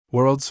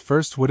World's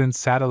first wooden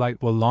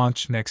satellite will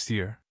launch next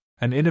year.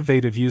 An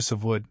innovative use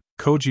of wood.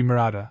 Koji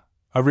Murata,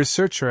 a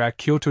researcher at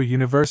Kyoto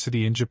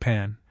University in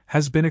Japan,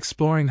 has been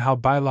exploring how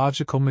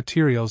biological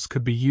materials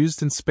could be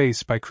used in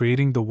space by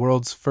creating the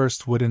world's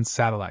first wooden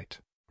satellite.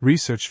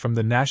 Research from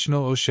the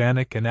National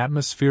Oceanic and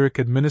Atmospheric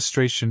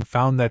Administration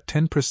found that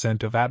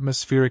 10% of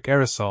atmospheric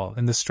aerosol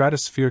in the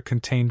stratosphere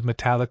contained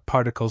metallic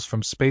particles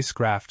from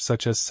spacecraft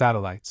such as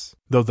satellites.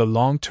 Though the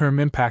long-term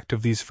impact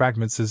of these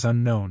fragments is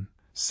unknown,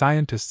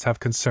 scientists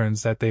have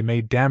concerns that they may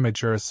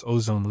damage Earth's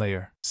ozone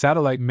layer.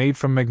 Satellite made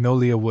from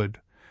magnolia wood,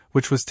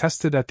 which was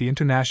tested at the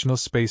International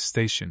Space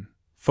Station.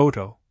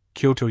 Photo,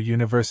 Kyoto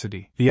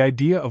University. The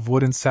idea of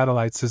wooden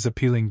satellites is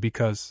appealing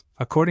because,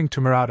 according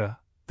to Murata,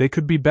 they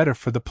could be better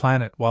for the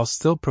planet while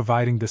still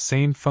providing the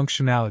same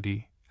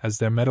functionality as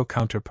their metal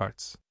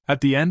counterparts.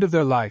 At the end of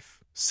their life,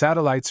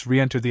 satellites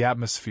re-enter the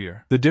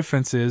atmosphere. The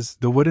difference is,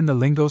 the wood in the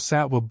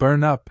Lingosat will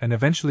burn up and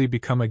eventually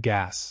become a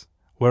gas,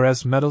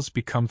 whereas metals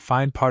become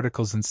fine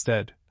particles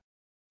instead,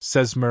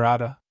 says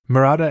Murata.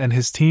 Murata and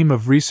his team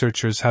of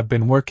researchers have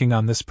been working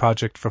on this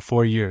project for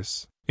 4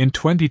 years. In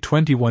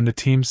 2021, the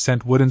team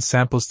sent wooden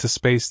samples to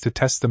space to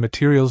test the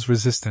material's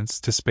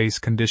resistance to space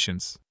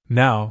conditions.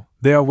 Now,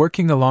 they are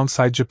working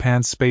alongside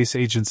Japan's Space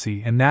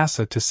Agency and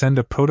NASA to send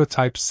a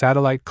prototype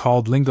satellite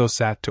called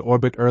Lingosat to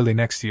orbit early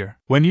next year.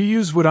 When you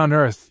use wood on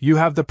Earth, you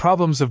have the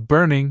problems of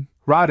burning,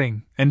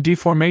 rotting, and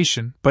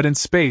deformation, but in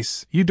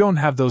space, you don't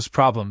have those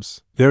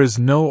problems. There is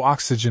no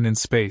oxygen in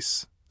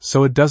space,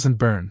 so it doesn't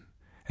burn,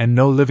 and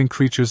no living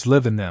creatures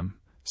live in them,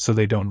 so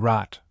they don't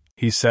rot.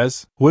 He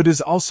says, wood is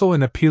also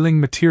an appealing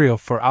material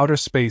for outer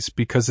space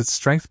because its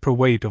strength per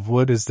weight of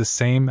wood is the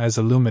same as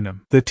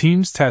aluminum. The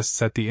team's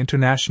tests at the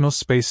International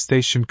Space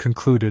Station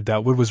concluded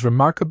that wood was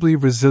remarkably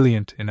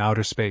resilient in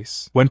outer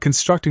space. When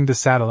constructing the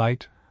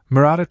satellite,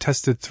 Murata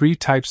tested 3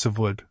 types of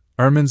wood: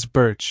 Erman's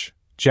birch,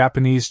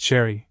 Japanese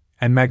cherry,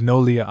 and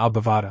Magnolia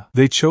obovata.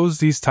 They chose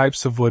these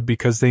types of wood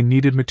because they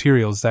needed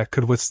materials that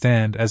could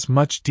withstand as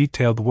much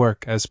detailed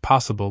work as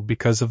possible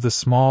because of the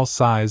small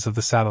size of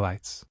the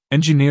satellites.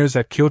 Engineers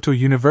at Kyoto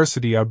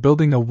University are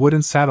building a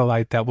wooden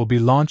satellite that will be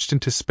launched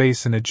into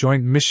space in a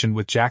joint mission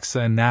with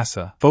JAXA and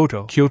NASA.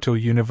 Photo, Kyoto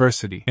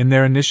University. In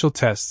their initial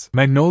tests,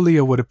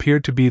 Magnolia wood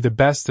appeared to be the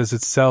best as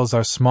its cells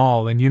are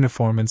small and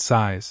uniform in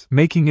size,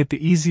 making it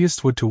the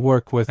easiest wood to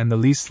work with and the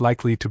least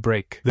likely to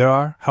break. There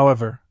are,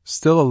 however,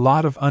 still a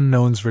lot of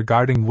unknowns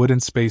regarding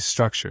wooden space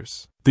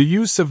structures. The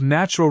use of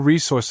natural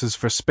resources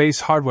for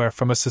space hardware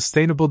from a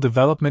sustainable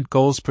development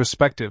goals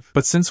perspective,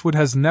 but since wood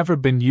has never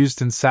been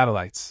used in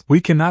satellites,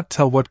 we cannot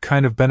tell what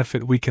kind of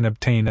benefit we can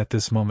obtain at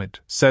this moment,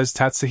 says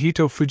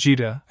Tatsuhito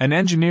Fujita, an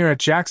engineer at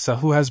JAXA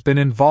who has been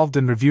involved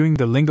in reviewing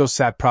the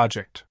Lingosat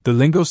project. The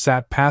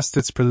Lingosat passed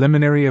its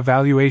preliminary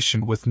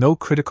evaluation with no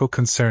critical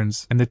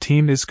concerns, and the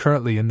team is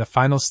currently in the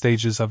final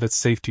stages of its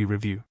safety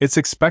review. It's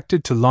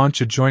expected to launch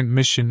a joint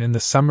mission in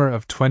the summer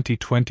of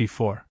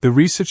 2024. The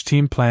research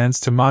team plans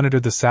to monitor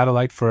the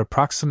satellite for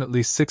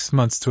approximately 6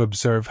 months to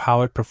observe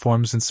how it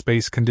performs in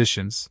space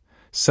conditions,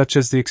 such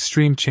as the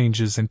extreme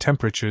changes in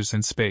temperatures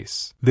in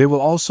space. They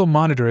will also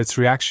monitor its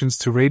reactions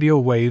to radio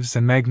waves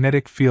and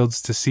magnetic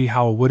fields to see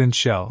how a wooden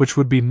shell, which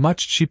would be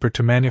much cheaper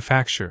to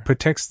manufacture,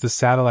 protects the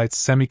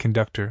satellite's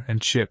semiconductor and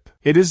chip.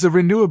 It is a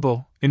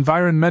renewable,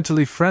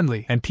 environmentally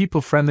friendly, and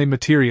people-friendly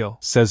material,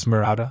 says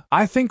Murata.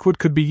 I think wood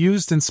could be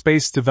used in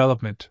space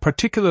development,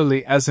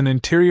 particularly as an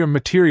interior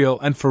material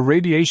and for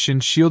radiation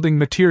shielding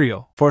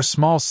material, for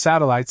small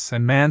satellites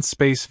and manned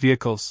space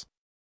vehicles.